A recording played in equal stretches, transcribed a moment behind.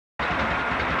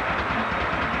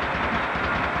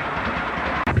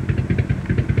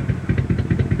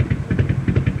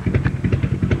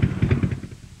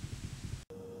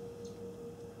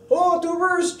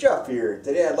viewers, Jeff here.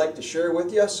 Today I'd like to share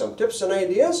with you some tips and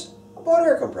ideas about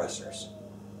air compressors.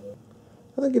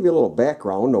 I'll give you a little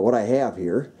background on what I have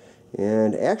here.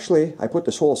 And actually I put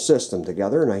this whole system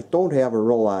together and I don't have a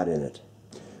real lot in it.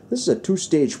 This is a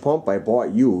two-stage pump I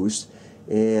bought used,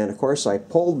 and of course I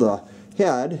pulled the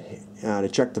head to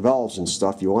check the valves and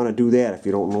stuff. You want to do that if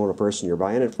you don't know the person you're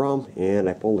buying it from. And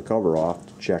I pulled the cover off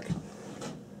to check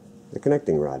the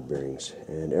connecting rod bearings,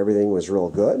 and everything was real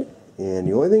good. And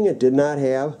the only thing it did not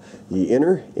have the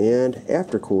inner and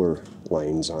aftercooler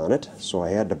lines on it, so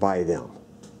I had to buy them.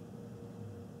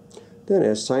 Then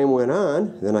as time went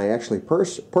on, then I actually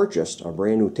purchased a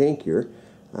brand new tank here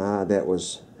that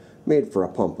was made for a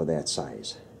pump of that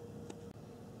size.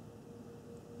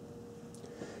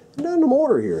 And on the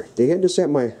motor here, they had this at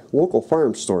my local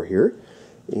farm store here,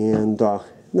 and the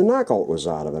knockout was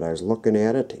out of it. I was looking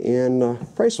at it and the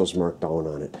price was marked down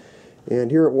on it.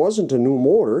 And here it wasn't a new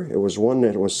motor, it was one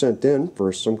that was sent in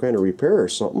for some kind of repair or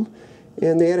something,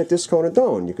 and they had it discounted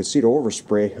down. You could see the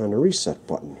overspray on the reset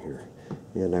button here.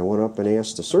 And I went up and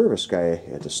asked the service guy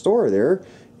at the store there,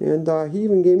 and he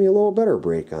even gave me a little better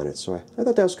break on it. So I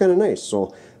thought that was kind of nice.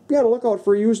 So be on the lookout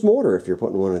for a used motor if you're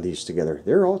putting one of these together.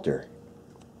 They're out there.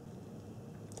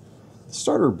 The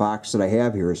starter box that I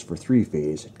have here is for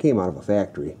 3-phase. It came out of a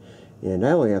factory, and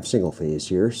I only have single phase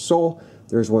here. So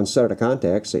there's one set of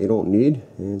contacts that you don't need,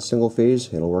 and single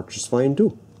phase, it'll work just fine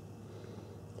too.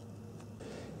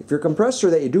 If your compressor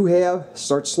that you do have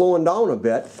starts slowing down a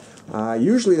bit,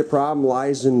 usually the problem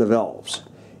lies in the valves.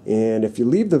 And if you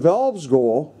leave the valves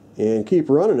go and keep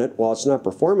running it while it's not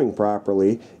performing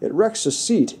properly, it wrecks the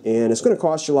seat and it's going to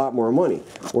cost you a lot more money.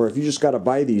 Or if you just got to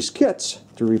buy these kits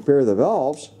to repair the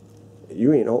valves,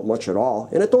 you ain't out much at all.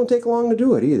 And it don't take long to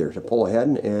do it either, to pull ahead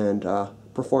and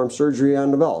perform surgery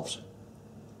on the valves.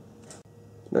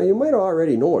 Now you might have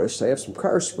already noticed I have some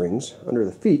car springs under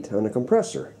the feet on the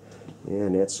compressor.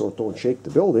 And that's so it don't shake the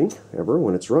building ever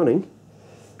when it's running.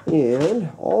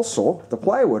 And also the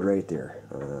plywood right there.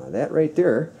 That right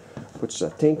there puts the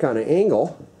tank on an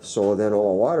angle, so then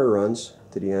all the water runs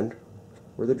to the end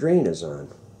where the drain is on.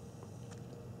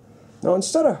 Now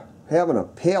instead of having a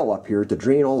pail up here to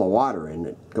drain all the water in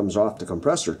that comes off the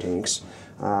compressor tanks,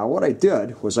 what I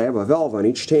did was I have a valve on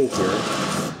each tank here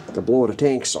to blow the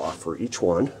tanks off for each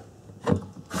one.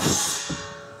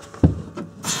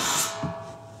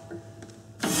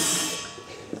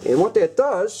 And what that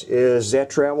does is that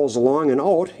travels along and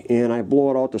out, and I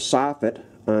blow it out the soffit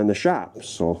on the shop,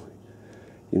 so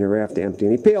you never have to empty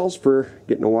any pails for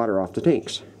getting the water off the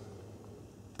tanks.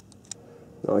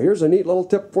 Now here's a neat little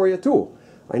tip for you too.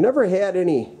 I never had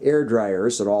any air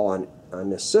dryers at all on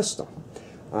this system.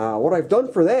 What I've done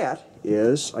for that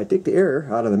is I take the air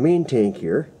out of the main tank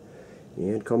here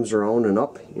and it comes around and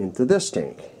up into this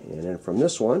tank. And then from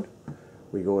this one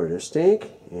we go to this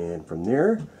tank, and from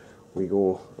there we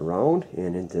go around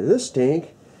and into this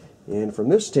tank, and from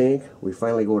this tank we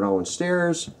finally go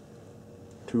downstairs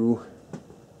to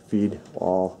feed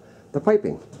all the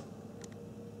piping.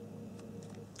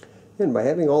 And by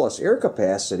having all this air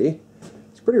capacity,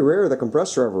 it's pretty rare the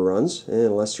compressor ever runs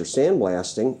unless you're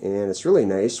sandblasting, and it's really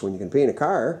nice when you can paint a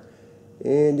car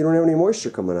and you don't have any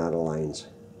moisture coming out of the lines.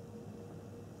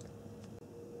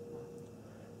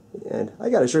 And I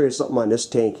got to show you something on this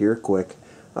tank here quick.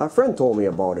 A friend told me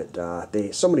about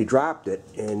it. Somebody dropped it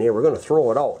and they were going to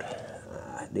throw it out.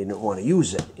 They didn't want to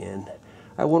use it, and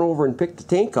I went over and picked the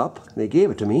tank up. They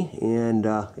gave it to me, and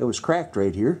it was cracked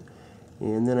right here.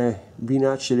 And then I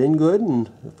V-notched it in good, and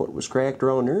the foot was cracked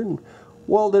around there, and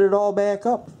welded it all back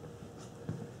up.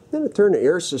 Then I turned the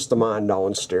air system on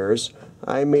downstairs.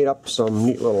 I made up a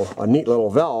neat little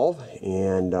valve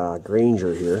and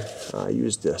Granger here. I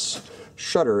used this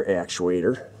shutter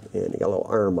actuator, and you got a little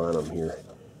arm on them here.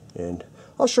 And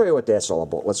I'll show you what that's all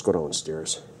about. Let's go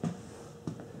downstairs.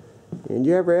 And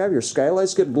you ever have your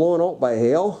skylights get blown out by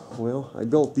hail? Well, I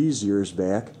built these years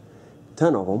back,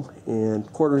 10 of them, and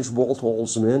 1/4 inch bolt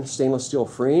holds them in, stainless steel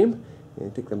frame,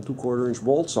 and take them 2 1/4 inch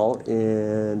bolts out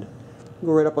and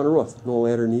go right up on the roof. No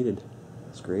ladder needed.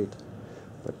 It's great.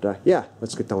 But yeah,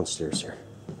 let's get downstairs here.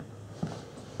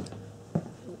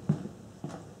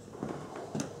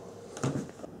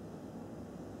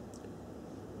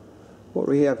 What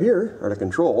we have here are the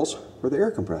controls for the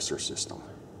air compressor system.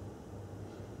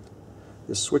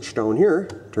 This switch down here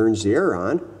turns the air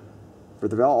on for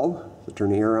the valve to turn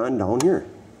the air on down here.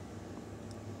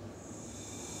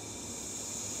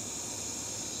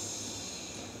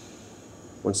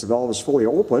 Once the valve is fully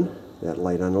open, that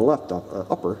light on the left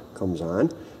upper comes on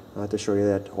to show you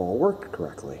that all worked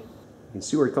correctly. You can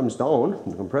see where it comes down,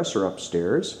 the compressor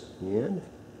upstairs, and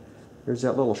There's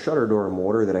that little shutter door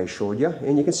motor that I showed you,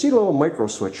 and you can see the little micro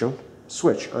switch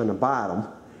on the bottom,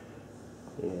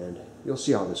 and you'll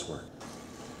see how this works.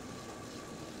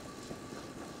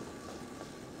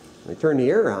 I turn the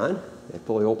air on, it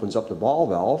fully opens up the ball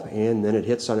valve, and then it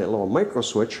hits on that little micro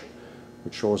switch,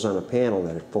 which shows on a panel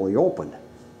that it fully opened.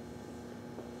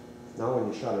 Now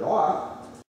when you shut it off,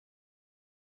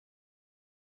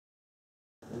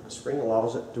 the spring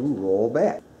allows it to roll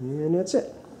back, and that's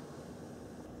it.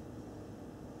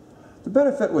 The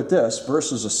benefit with this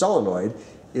versus a solenoid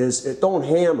is it don't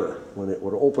hammer when it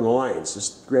would open lines. This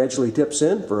gradually tips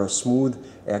in for a smooth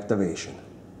activation.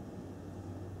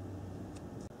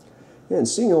 And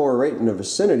seeing how we're right in the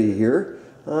vicinity here,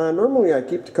 normally I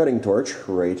keep the cutting torch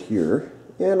right here,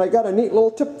 and I got a neat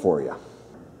little tip for you.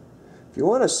 If you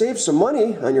want to save some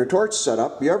money on your torch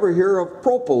setup, you ever hear of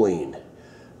propylene?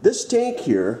 This tank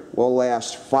here will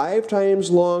last 5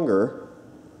 times longer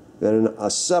than an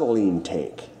acetylene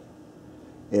tank,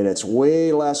 and it's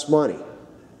way less money.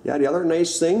 Yeah, the other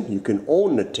nice thing, you can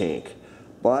own the tank,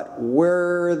 but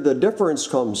where the difference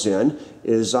comes in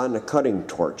is on the cutting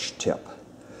torch tip.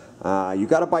 You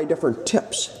got to buy different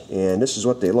tips, and this is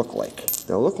what they look like.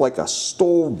 They'll look like a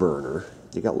stove burner.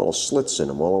 You got little slits in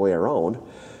them all the way around,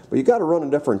 but you got to run a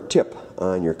different tip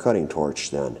on your cutting torch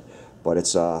then. But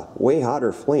it's a way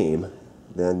hotter flame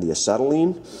than the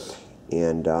acetylene,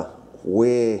 and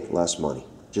way less money.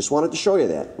 Just wanted to show you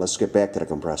that. Let's get back to the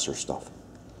compressor stuff.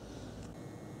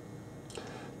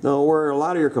 Now, where a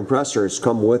lot of your compressors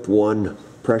come with one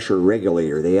pressure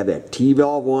regulator, they have that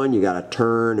T-valve one. You got to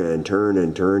turn and turn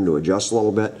and turn to adjust a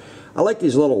little bit. I like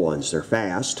these little ones. They're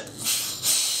fast,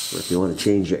 or if you want to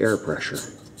change the air pressure.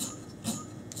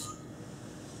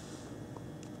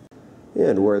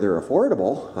 And where they're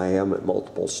affordable, I have them at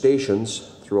multiple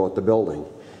stations throughout the building.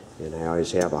 And I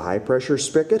always have a high pressure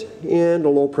spigot and a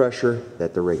low pressure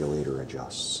that the regulator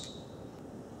adjusts.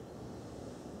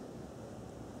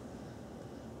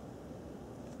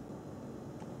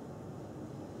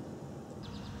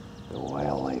 The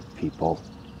wildlife, people.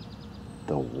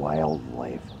 The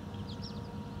wildlife.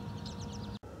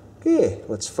 Okay,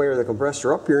 let's fire the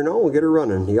compressor up here now. We'll get her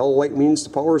running. The yellow light means the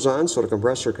power's on, so the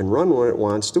compressor can run when it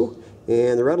wants to.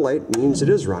 And the red light means it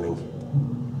is running.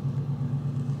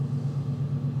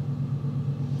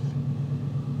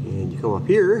 And you come up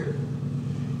here,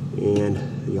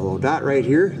 and the yellow dot right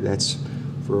here, that's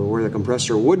for where the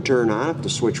compressor would turn on if the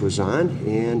switch was on,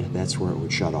 and that's where it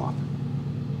would shut off.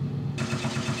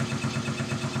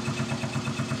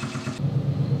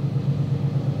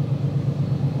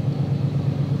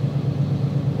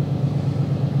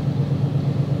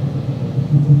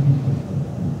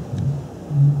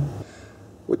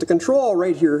 With the control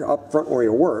right here up front where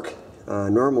you work,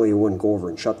 normally you wouldn't go over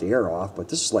and shut the air off, but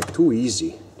this is like too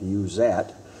easy to use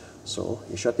that. So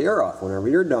you shut the air off whenever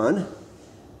you're done,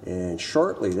 and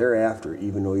shortly thereafter,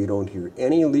 even though you don't hear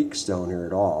any leaks down here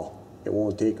at all, it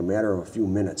won't take a matter of a few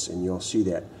minutes and you'll see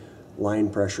that line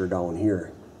pressure down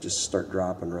here just start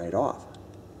dropping right off.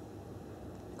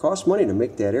 It costs money to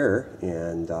make that air,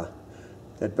 and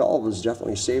that valve has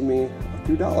definitely saved me a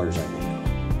few dollars, I think.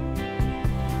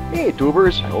 Hey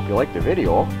tubers, I hope you liked the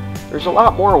video. There's a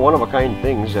lot more one-of-a-kind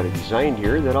things that I designed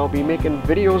here that I'll be making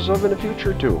videos of in the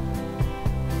future too.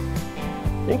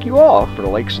 Thank you all for the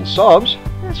likes and subs.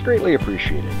 That's greatly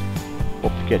appreciated.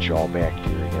 Hope to catch you all back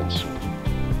here again soon.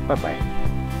 Bye-bye.